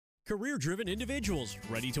career-driven individuals.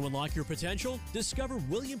 Ready to unlock your potential? Discover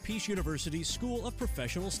William Peace University's School of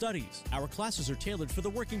Professional Studies. Our classes are tailored for the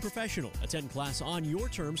working professional. Attend class on your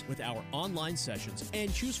terms with our online sessions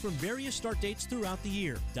and choose from various start dates throughout the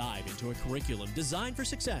year. Dive into a curriculum designed for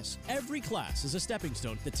success. Every class is a stepping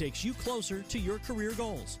stone that takes you closer to your career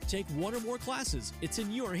goals. Take one or more classes. It's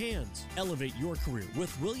in your hands. Elevate your career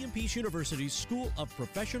with William Peace University's School of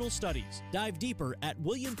Professional Studies. Dive deeper at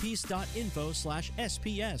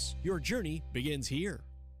williampeace.info/SPS. Your journey begins here.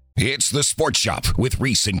 It's the Sports Shop with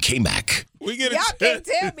Reese and Kmac. Y'all can't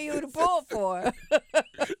tell me who to pull for.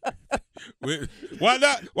 Why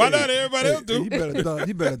not? Why not? Everybody else do. You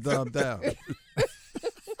better dumb down.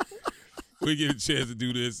 We get a chance to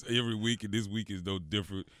do this every week, and this week is no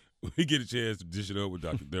different. We get a chance to dish it up with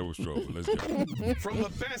Dr. Deborah Stroman. Let's go. From the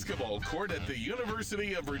basketball court at the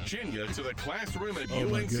University of Virginia to the classroom at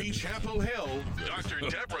UNC Chapel Hill, Dr.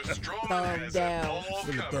 Deborah Stroman has it all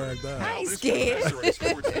covered. I ain't This scared. professor and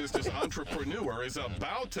sports business entrepreneur is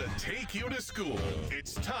about to take you to school.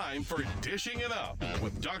 It's time for Dishing It Up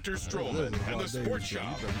with Dr. Stroman and the Sports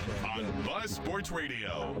Shop on Buzz Sports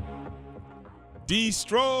Radio.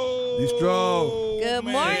 D-Stro. Good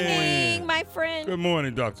morning, my friend. Good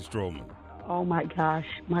morning, Dr. Stroman. Oh my gosh,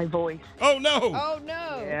 my voice. Oh, no. Oh,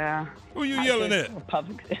 no. Yeah. Who you yelling at?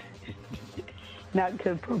 Not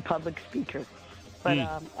good for public speakers. But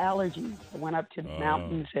allergies. I went up to the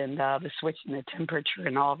mountains and the switch in the temperature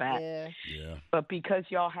and all that. Yeah. But because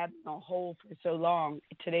y'all had me on hold for so long,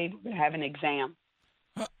 today we're going to have an exam.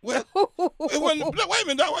 Well, it wasn't, wait a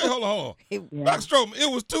minute. Hold on. Yeah. Dr. Stroman,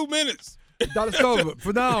 it was 2 minutes. Dr. Stroman,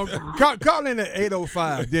 for now, call in at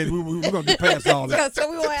 8:05. Then we're going to pass all that. So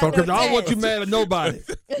we won't have Because no I don't want you test. mad at nobody.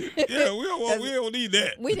 Yeah, we don't need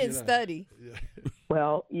that. We didn't study.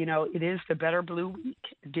 Well, it is the Better Blue Week,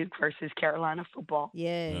 Duke versus Carolina football.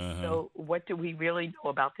 Yes. So what do we really know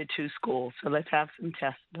about the two schools? So let's have some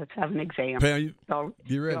tests. Let's have an exam. Pam, Y'all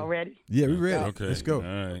ready? y'all ready? Yeah, we ready. Okay. Let's go. All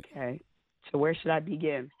right. Okay. So where should I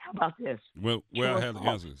begin? How about this? Well, True I or have the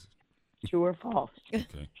false? answers. True or false?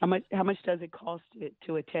 Okay. How much does it cost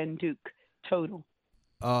to attend Duke total?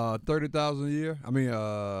 30,000 a year.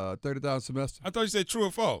 30,000 semester. I thought you said true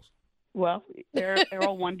or false. Well, they're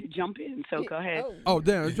all one to jump in, so go ahead. Oh,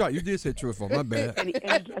 damn, that's right. You did say true or false. My bad. Any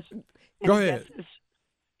guesses? Go ahead.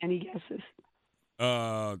 Any guesses?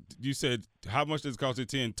 You said how much does it cost to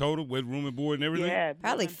attend total with room and board and everything? Yeah,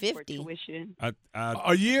 Probably for 50. tuition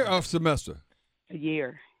A year or semester? a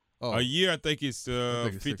year. Oh, A year, I think it's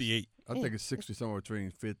think it's 58. I think it's 60, somewhere between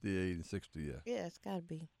 58 and 60, yeah. Yeah, it's got to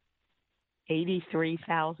be.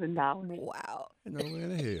 $83,000 Wow. No way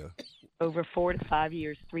in the hell. over 4 to 5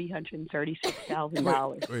 years.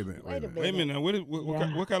 $336,000. Wait a minute. Wait a Wait a minute. Now,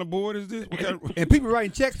 Yeah. what kind of board is this? What kind of, And people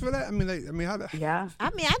writing checks for that? How that? Yeah. I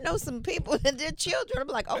know some people and their children. I'm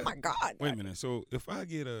like, oh, my God. wait a minute. So if I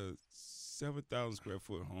get a 7,000 square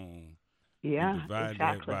foot home Yeah. and divide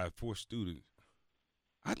Exactly. that by 4 students,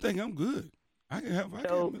 I think I'm good. I can have a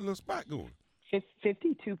little spot going.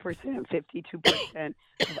 52%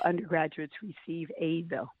 of undergraduates receive aid,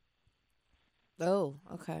 though. Oh,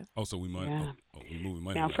 okay. Oh, so we might. Yeah. We moving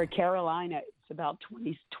money. Now, around. for Carolina, it's about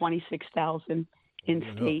 26,000 in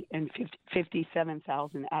state and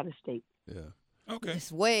 57,000 out of state. Yeah. Okay.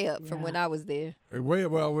 It's way up from Yeah. when I was there.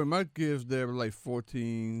 Well, when my kids there were like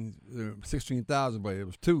 16,000, but it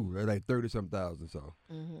was 2. They're like 30-something thousand. So,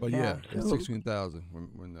 but yeah, it's 16,000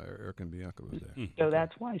 when Eric and Bianca was there. So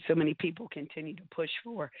that's why so many people continue to push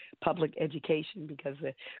for public education, because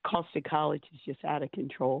the cost of college is just out of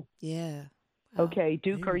control. Yeah. Okay,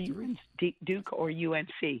 Duke or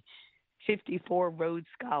UNC. 54 Rhodes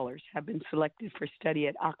Scholars have been selected for study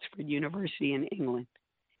at Oxford University in England.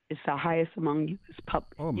 It's the highest among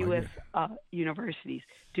U.S. Universities.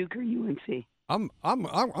 Duke or UNC? I'm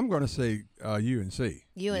going to say UNC. UNC.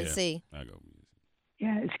 Yeah, I go.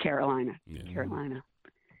 Yeah, it's Carolina. Yeah. Carolina.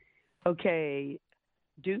 Okay,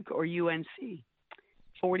 Duke or UNC?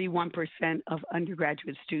 41% of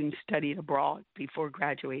undergraduate students studied abroad before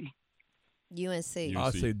graduating. UNC.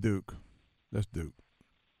 I'll say Duke. That's Duke.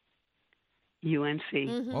 UNC.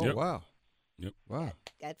 Mhm. Oh, Yep. wow. Yep. Wow.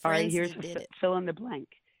 Got All right, friends here's that a did it. fill in the blank.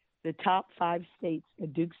 The top 5 states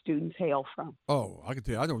that Duke students hail from. Oh, I can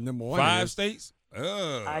tell you. I know number one. 5 is states?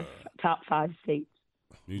 Top 5 states.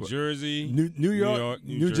 New Jersey. New York,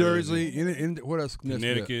 New Jersey. What else?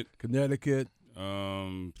 Connecticut. Connecticut.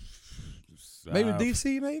 Maybe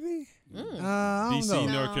D.C., maybe? I don't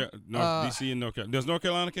DC, know. DC and North Carolina. Does North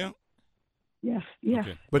Carolina count? Yes, yes.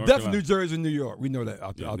 Okay. But North definitely Carolina. New Jersey and New York. We know that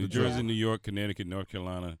out Yeah, out New the Jersey, jump. New York, Connecticut, North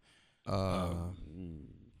Carolina. Uh, I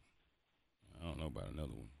don't know about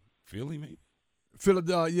another one. Philly, maybe?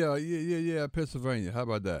 Philadelphia, yeah, Pennsylvania. How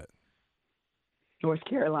about that? North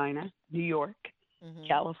Carolina, New York,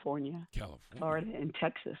 California, Florida, and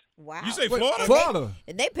Texas. Wow. You say Florida? Florida.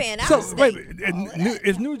 And they paying out So of wait, state.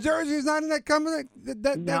 is New Jersey not in that coming?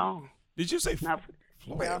 No, Did you say not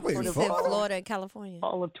Florida? Wait, Wait, said Florida? Florida and California.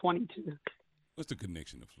 all of 22. What's the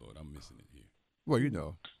connection to Florida? I'm missing it here. Well, you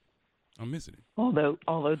know. I'm missing it. Although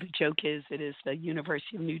the joke is, it is the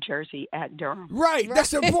University of New Jersey at Durham. Right,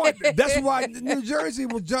 that's important. That's why New Jersey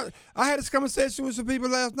was just. I had this conversation with some people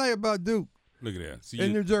last night about Duke Look at that. See,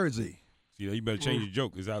 in New Jersey. you better change your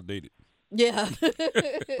joke. It's outdated. Yeah.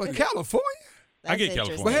 But California? I get That's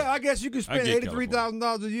California. Well, hell, I guess you can spend get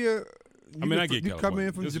 $83,000 a year. I get You come California.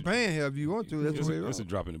 in from This is- Japan here if you want to. That's the way It's a it is.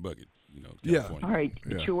 drop in the bucket. You know, Yeah. California. All right,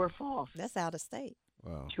 Yeah. true or false? That's out of state.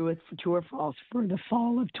 Wow. True or false for the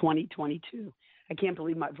fall of 2022. I can't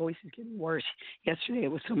believe my voice is getting worse. Yesterday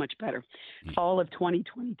it was so much better. Fall of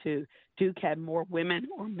 2022. Duke had more women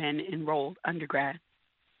or men enrolled undergrad.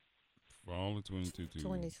 For all of 22.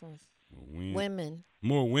 2020. Women. Women.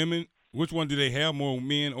 More women. Which one do they have? More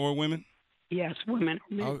men or women? Yes, women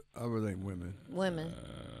or men. I would think women. Women.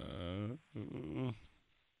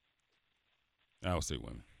 I would say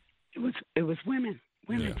women. It was women.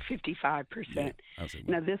 Women, Yeah. 55%. I would say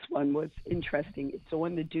Now women. this one was interesting. It's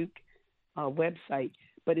on the Duke website,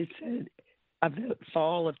 but it said of the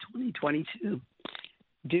fall of 2022,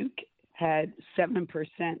 Duke had 7%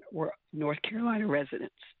 were North Carolina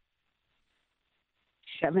residents.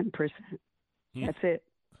 7%. That's it.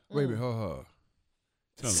 Wait a minute, hold.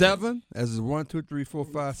 Sounds 7? As is 1, 2, 3, 4,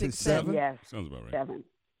 5, 6, 7? Yes, Sounds about right. 7.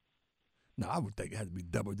 No, I would think it had to be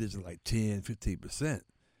double digits, like 10, 15%.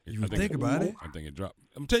 I You would think think about it. I think it dropped.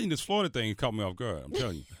 I'm telling you, this Florida thing caught me off guard. I'm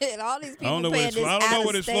telling you. And all these people I don't know where paying this, this I don't know out where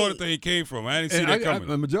of this Florida state. thing came from. I didn't see And that coming.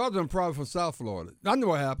 the majority of them probably from South Florida. I know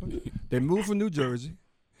what happened. They moved from New Jersey,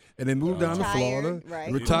 and they moved down to Retired, Florida.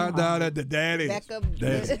 right. Retired down at the daddy. Back up.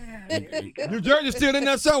 New Jersey's still in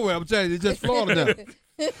there somewhere. I'm telling you, it's just Florida now.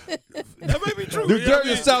 That may be true. New Yeah, Jersey,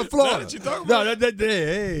 man. South Florida. Now that you talk about No,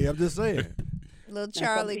 hey, I'm just saying. Little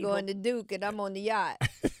Charlie going to Duke, and I'm on the yacht.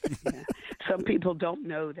 Some people don't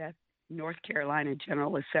know that North Carolina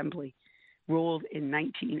General Assembly ruled in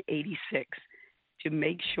 1986 to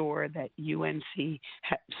make sure that UNC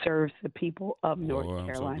serves the people of North I'm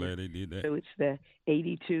Carolina. so glad they did that. So it's the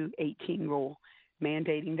 82-18 rule,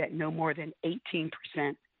 mandating that no more than 18%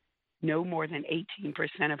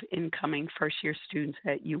 of incoming first-year students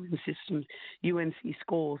at UNC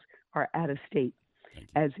schools are out of state,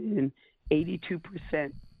 as in 82%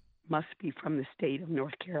 must be from the state of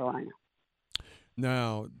North Carolina.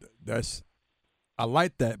 Now, I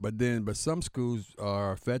like that, but some schools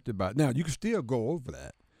are affected by it. Now, you can still go over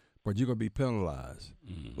that, but you're going to be penalized.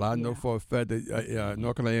 I know for a fact that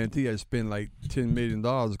North Carolina A&T had to spend like $10 million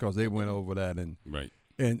because they went over that. Right.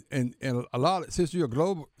 And a lot of, since you're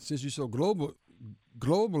so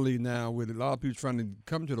globally now, with a lot of people trying to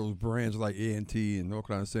come to those brands like A&T and North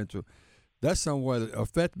Carolina Central, that's somewhat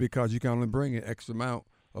affected because you can only bring an X amount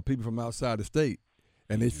of people from outside the state.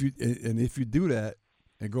 And if you do that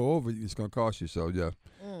and go over, it's going to cost you. So yeah,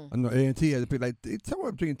 I know A&T had to pay like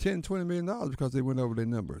somewhere between $10 and $20 million because they went over their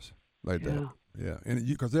numbers like that. Yeah, and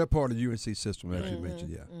because they're part of the UNC system, as you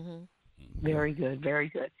mentioned. Yeah. Very good, very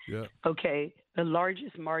good. Yeah. Okay, the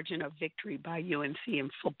largest margin of victory by UNC in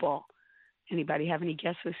football. Anybody have any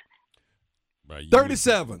guesses? By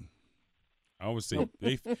 37 I would say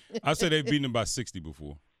I say they've beaten them by 60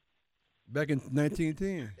 before. back in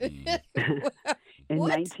 1910. In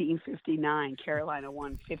What? 1959, Carolina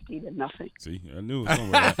won 50-0. See, I knew it was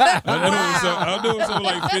somewhere. I knew it was something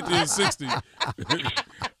like 50 and 60.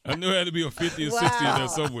 I knew it had to be a 50 and 60 in Wow. there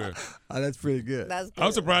somewhere. Oh, that's pretty good. That's good.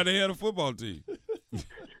 I'm surprised they had a football team.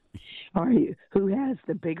 Who has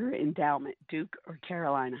the bigger endowment, Duke or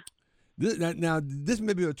Carolina? This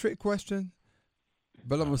may be a trick question,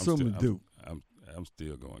 but I'm assuming Duke. I'm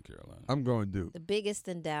still going Carolina. I'm going Duke. The biggest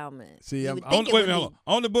endowment. See, You I'm- would I think it Wait a would minute, hold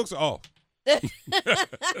on. On the books or off?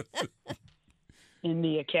 In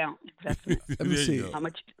the account. Investment. Let me There see. you go. How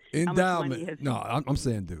much money Endowment. has No, I'm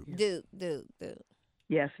saying Duke. Duke.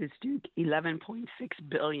 Yes, it's Duke, $11.6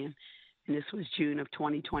 billion, and this was June of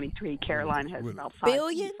 2023. Carolina has With- about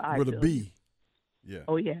Billion? $5.5 With a billion. B. Yeah.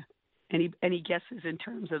 Oh yeah. Any guesses in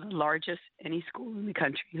terms of the largest any school in the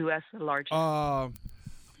country? Who has the largest?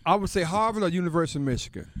 I would say Harvard or University of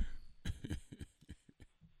Michigan.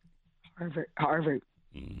 Harvard.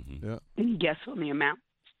 Mm-hmm. Yeah. Any guess on the amount?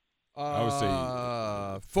 I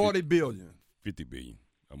would say 40 billion. 50 billion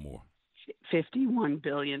or more. $51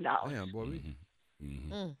 billion. Damn, boy.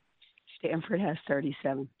 Mm-hmm. Stanford has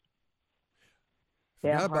 37.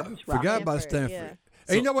 Yeah, Forgot Harvard's about rocking. Stanford. yeah.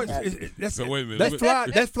 Hey, you know what? So wait a minute.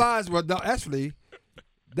 That flies. Well, no, actually,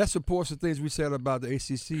 that supports the things we said about the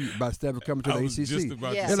ACC, about Stanford coming to I the was ACC. just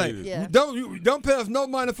about Yeah. to They're say like, that. don't pay us no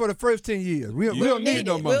money for the first 10 years. We don't need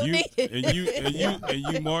no money. We'll need it.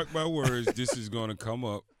 And you mark my words, this is going to come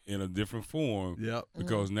up in a different form. Yep.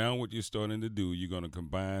 Because now what you're starting to do, you're going to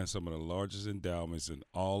combine some of the largest endowments in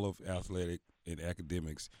all of athletic and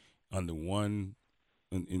academics under one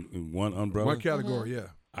in one umbrella. One category, yeah.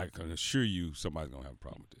 I can assure you, somebody's going to have a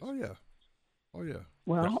problem with this. Oh yeah. Oh yeah.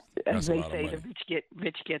 Well, That's as a they lot of say, the money.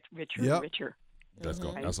 rich gets richer Yep. and richer.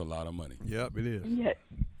 That's a lot of money. Yep, it is. And yet,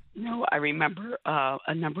 I remember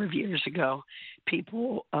a number of years ago,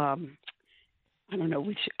 people, I don't know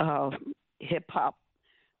which hip hop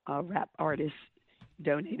rap artist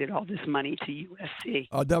donated all this money to USC.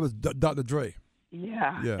 That was Dr. Dre.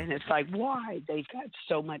 Yeah. Yeah. And it's like, why? They've got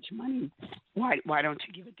so much money. Why don't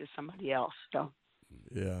you give it to somebody else? So.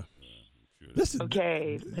 Yeah. This is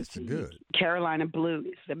Okay, This let's is see. good. Carolina blue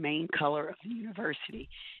is the main color of the university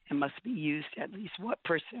and must be used at least what %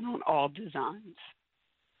 on all designs?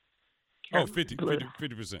 Oh, Carolina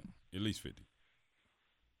 50%. At least 50.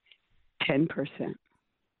 10%.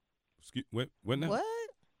 Excuse, what now? What?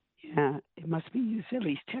 Yeah, it must be used at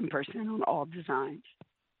least 10% on all designs.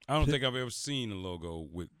 I don't think I've ever seen a logo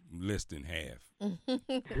with less than half.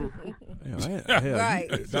 Right.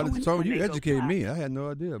 So you They go educated black. me. I had no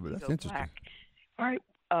idea, but that's Go interesting. black. All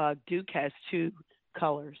right, Duke has two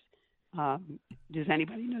colors. Does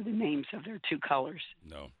anybody know the names of their two colors?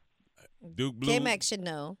 No. Duke blue. Kmac should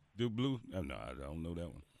know. Duke blue? No, I don't know that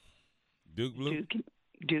one. Duke blue?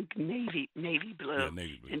 Duke navy blue, Yeah,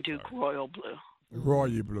 navy blue, and Duke sorry. royal blue.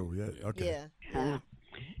 Royal blue, yeah. Okay. Yeah. Yeah.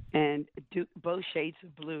 And Duke, both shades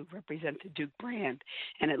of blue represent the Duke brand,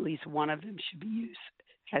 and at least one of them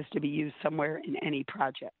has to be used somewhere in any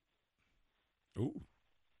project. Ooh.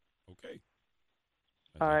 Okay.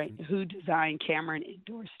 All right. Who designed Cameron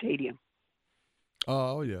Indoor Stadium?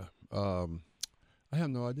 Oh yeah. I have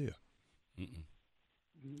no idea.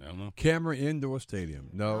 I don't know. Cameron Indoor Stadium.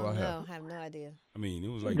 No, I No, haven't. I have no idea. I mean, it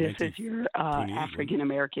was like This is your 1928, African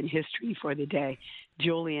American history for the day.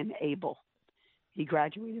 Julian Abel. He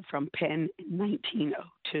graduated from Penn in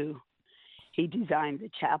 1902. He designed the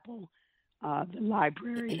chapel, the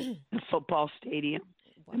library, the football stadium,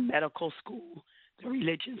 the medical school, the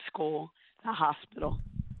religion school, the hospital.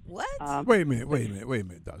 What? Wait a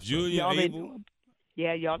minute, Dr. Julian Y'all didn't Abel. know,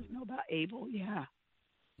 yeah, y'all didn't know about Abel, yeah.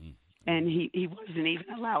 Mm. And he wasn't even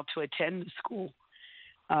allowed to attend the school.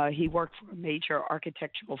 He worked for a major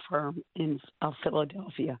architectural firm in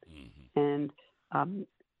Philadelphia, and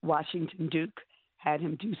Washington Duke had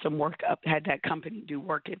him do some work had that company do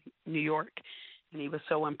work in New York, and he was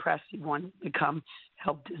so impressed he wanted to come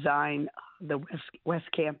help design the West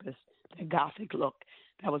Campus, the Gothic look.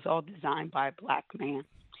 That was all designed by a black man,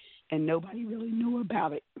 and nobody really knew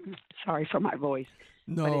about it. Sorry for my voice.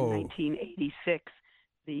 No. But in 1986,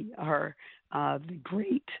 the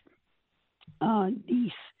great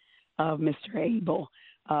niece of Mr. Abel,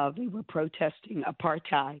 they were protesting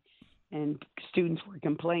apartheid, and students were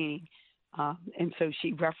complaining. And so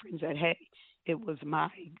she referenced that, hey, it was my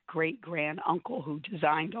great-grand uncle who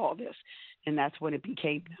designed all this, and that's when it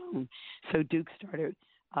became known. So Duke started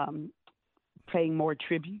paying more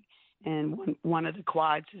tribute, and one of the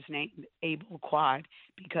quads is named Abel Quad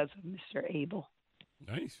because of Mr. Abel.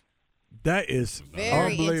 Nice. That is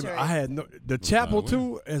Very unbelievable. I had no the chapel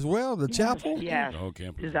too as well. The chapel. Yes, The whole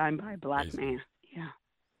campus. designed by a black Amazing. man. Yeah.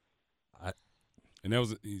 And that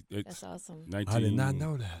was That's awesome. 19, I did not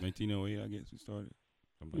know that. 1908, I guess we started.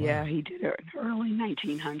 Something like Yeah, he did it in the early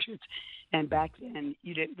 1900s. And back then,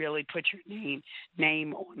 you didn't really put your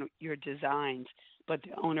name on your designs. But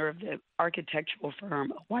the owner of the architectural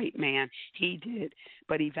firm, a white man, he did.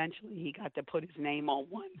 But eventually, he got to put his name on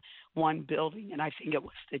one building, and I think it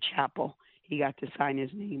was the chapel. He got to sign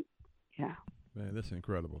his name. Yeah. Man, that's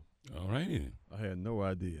incredible. that. All righty. I had no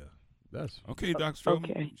idea. That's Okay, Dr.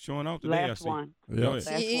 Stroman, Okay. showing off today. I Last see. one. Yeah. Go ahead.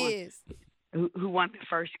 Last He one. is. Who won the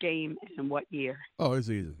first game and what year? Oh, it's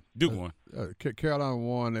easy. Duke won. Carolina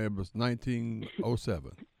won. It was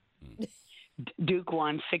 1907. Duke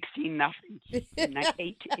won 16-0 in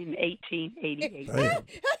 1888.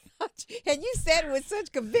 And you said it with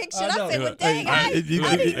such conviction. I know. I said, well, Look, dang, hey, I if you-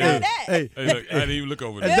 didn't if- know that. Hey, Hey, look, I didn't even look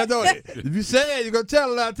over and there. that's all- if you say it, you're gonna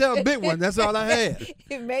tell it. I tell a big one. That's all I had.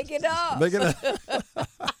 Make it up. Make it up.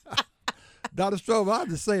 Dr. Stroman, I have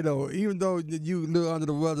to say though, even though you a little under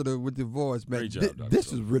the weather with your voice, man, Great job, Dr.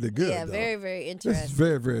 this is Stroman. really good. Yeah, though. very, very This is interesting.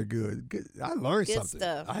 very, very good. I learned Good something.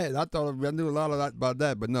 stuff. I thought I knew a lot about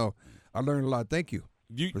that, but no, I learned a lot. Thank you.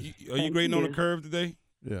 Are you Thank grading on you. the curve today?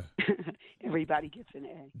 Yeah. everybody gets an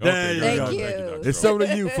A. There you Thank go. you. Dr. It's Stroman. so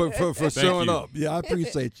to you for showing you. up. Yeah, I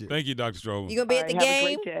appreciate you. Thank you, Dr. Stroman. You gonna be All at the right, game?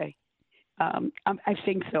 Have a great day. I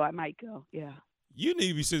think so. I might go. Yeah. You need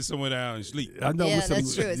to be sitting somewhere down and sleep. I know Yeah, with some-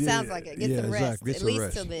 that's true. It yeah, sounds like it. Get some rest. exactly. Get At some least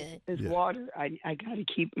rest. till then. There's Yeah. water. I got to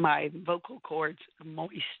keep my vocal cords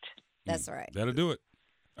moist. That's right. That'll do it.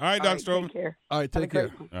 All right, All Dr. right, Stroman. take care. All right, Have a take care.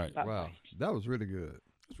 great one. All right. Bye. Wow, that was really good.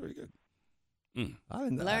 That's pretty good. I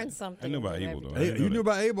didn't know. Learn something. I knew about from Abel, though. everybody. I didn't You know knew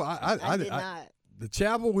that. about Abel. I did not. The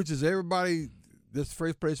chapel, which is everybody, this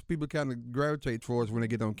first place people kind of gravitate towards when they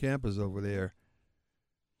get on campus over there.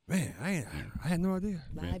 Man, I had no idea.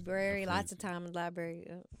 Library, my lots of friends- time in the library.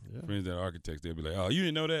 Friends that are architects, they'll be like, "Oh, you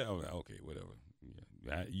didn't know that?" I'm like, "Okay, whatever."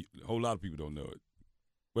 Yeah, a whole lot of people don't know it,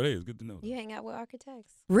 but hey, it's good to know. You hang out with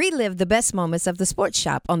architects. Relive the best moments of the Sports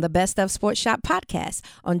Shop on the Best of Sports Shop podcast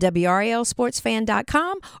on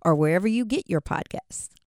WRLSportsFan.com or wherever you get your podcasts.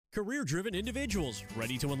 Career-driven individuals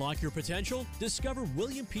ready to unlock your potential? Discover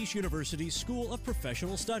William Peace University's School of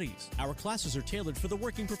Professional Studies. Our classes are tailored for the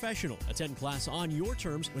working professional. Attend class on your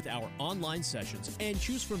terms with our online sessions and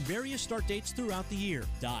choose from various start dates throughout the year.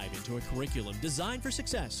 Dive into a curriculum designed for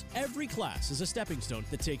success. Every class is a stepping stone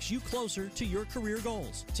that takes you closer to your career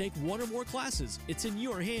goals. Take one or more classes. It's in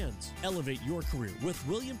your hands. Elevate your career with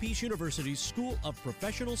William Peace University's School of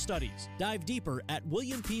Professional Studies. Dive deeper at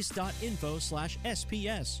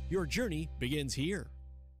williampeace.info/SPS. Your journey begins here.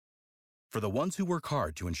 For the ones who work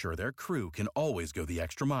hard to ensure their crew can always go the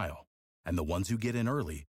extra mile, and the ones who get in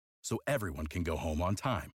early so everyone can go home on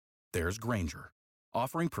time, there's Grainger,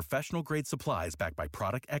 offering professional-grade supplies backed by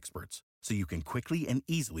product experts so you can quickly and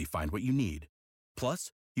easily find what you need. Plus,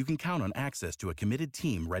 you can count on access to a committed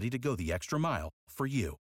team ready to go the extra mile for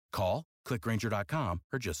you. Call, click Grainger.com,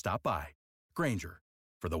 or just stop by. Grainger,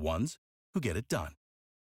 for the ones who get it done.